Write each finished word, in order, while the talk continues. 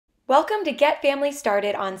Welcome to Get Families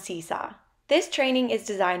Started on Seesaw. This training is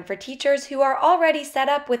designed for teachers who are already set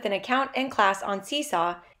up with an account and class on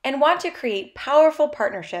Seesaw and want to create powerful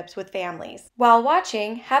partnerships with families. While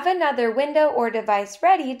watching, have another window or device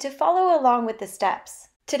ready to follow along with the steps.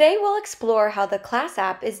 Today we'll explore how the class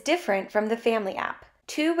app is different from the family app,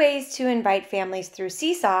 2 ways to invite families through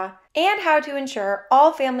Seesaw, and how to ensure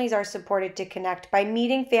all families are supported to connect by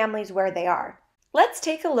meeting families where they are. Let's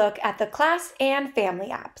take a look at the class and family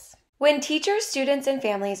apps. When teachers, students, and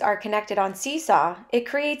families are connected on Seesaw, it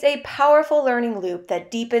creates a powerful learning loop that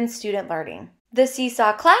deepens student learning. The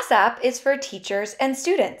Seesaw Class app is for teachers and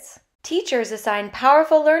students. Teachers assign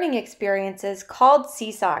powerful learning experiences called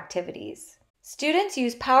Seesaw activities. Students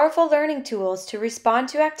use powerful learning tools to respond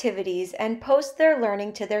to activities and post their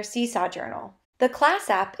learning to their Seesaw journal. The Class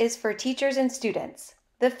app is for teachers and students.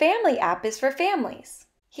 The Family app is for families.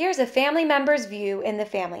 Here's a family member's view in the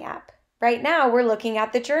Family app. Right now, we're looking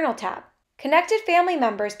at the Journal tab. Connected family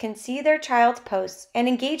members can see their child's posts and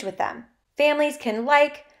engage with them. Families can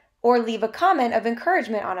like or leave a comment of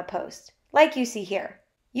encouragement on a post, like you see here.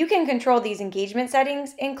 You can control these engagement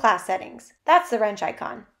settings in class settings. That's the wrench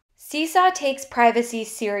icon. Seesaw takes privacy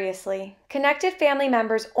seriously. Connected family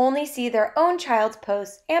members only see their own child's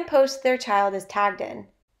posts and posts their child is tagged in.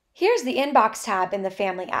 Here's the Inbox tab in the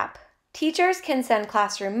Family app. Teachers can send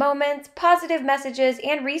classroom moments, positive messages,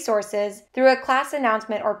 and resources through a class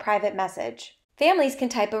announcement or private message. Families can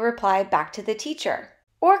type a reply back to the teacher,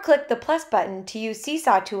 or click the plus button to use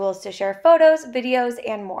Seesaw tools to share photos, videos,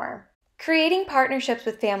 and more. Creating partnerships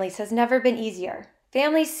with families has never been easier.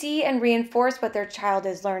 Families see and reinforce what their child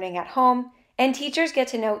is learning at home, and teachers get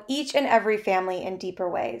to know each and every family in deeper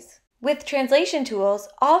ways. With translation tools,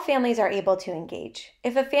 all families are able to engage.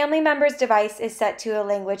 If a family member's device is set to a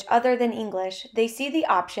language other than English, they see the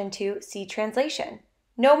option to see translation.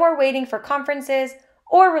 No more waiting for conferences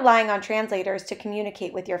or relying on translators to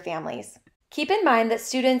communicate with your families. Keep in mind that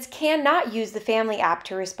students cannot use the Family app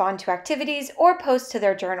to respond to activities or post to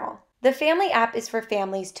their journal. The Family app is for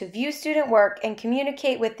families to view student work and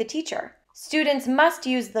communicate with the teacher. Students must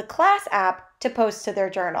use the Class app to post to their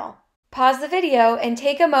journal. Pause the video and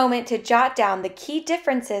take a moment to jot down the key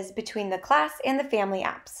differences between the Class and the Family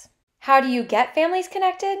apps. How do you get families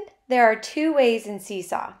connected? There are 2 ways in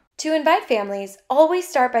Seesaw. To invite families, always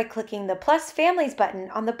start by clicking the plus Families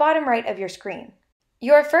button on the bottom right of your screen.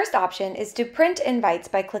 Your first option is to print invites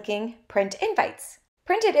by clicking Print Invites.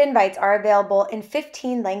 Printed invites are available in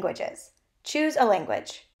 15 languages. Choose a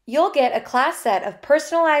language. You'll get a class set of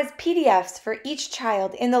personalized PDFs for each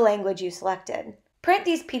child in the language you selected. Print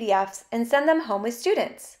these PDFs and send them home with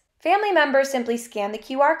students. Family members simply scan the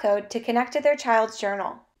QR code to connect to their child's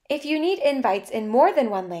journal. If you need invites in more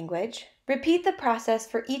than 1 language, repeat the process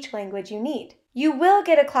for each language you need. You will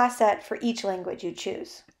get a class set for each language you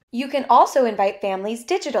choose. You can also invite families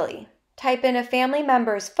digitally. Type in a family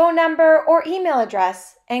member's phone number or email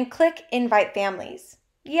address and click Invite Families.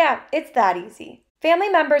 Yeah, it's that easy. Family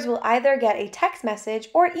members will either get a text message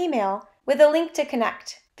or email with a link to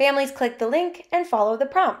connect. Families click the link and follow the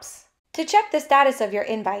prompts. To check the status of your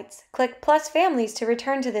invites, click plus Families to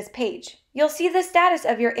return to this page. You'll see the status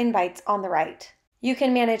of your invites on the right. You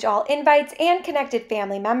can manage all invites and connected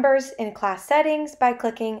family members in class settings by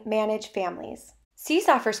clicking Manage Families.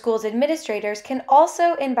 Seesaw for Schools administrators can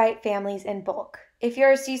also invite families in bulk. If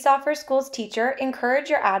you're a Seesaw for Schools teacher, encourage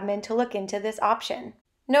your admin to look into this option.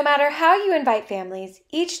 No matter how you invite families,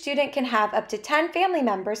 each student can have up to 10 family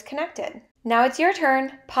members connected. Now it's your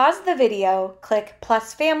turn. Pause the video, click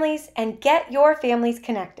plus Families, and get your families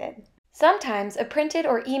connected. Sometimes a printed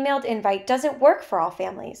or emailed invite doesn't work for all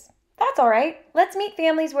families. That's all right. Let's meet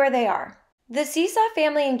families where they are. The Seesaw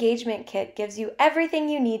Family Engagement Kit gives you everything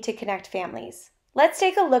you need to connect families. Let's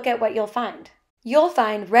take a look at what you'll find. You'll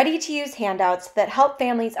find ready-to-use handouts that help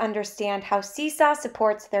families understand how Seesaw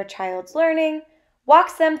supports their child's learning,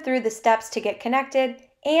 walks them through the steps to get connected,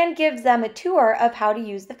 and gives them a tour of how to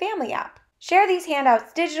use the Family app. Share these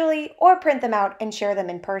handouts digitally or print them out and share them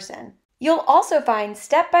in person. You'll also find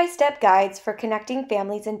step-by-step guides for connecting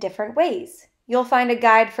families in different ways. You'll find a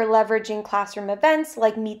guide for leveraging classroom events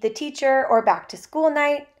like Meet the Teacher or Back to School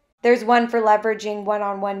Night. There's one for leveraging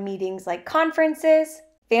one-on-one meetings like conferences.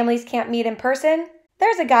 Families can't meet in person?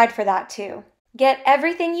 There's a guide for that too. Get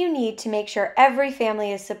everything you need to make sure every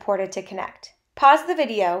family is supported to connect. Pause the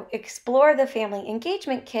video, explore the Family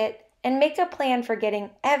Engagement Kit, and make a plan for getting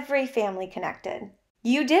every family connected.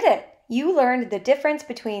 You did it! You learned the difference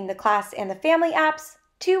between the Class and the Family apps,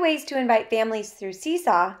 2 ways to invite families through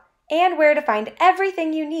Seesaw, and where to find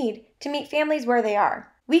everything you need to meet families where they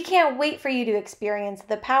are. We can't wait for you to experience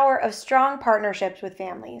the power of strong partnerships with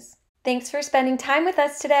families. Thanks for spending time with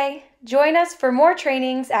us today. Join us for more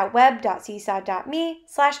trainings at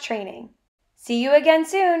web.seesaw.me/training. See you again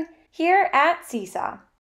soon here at Seesaw.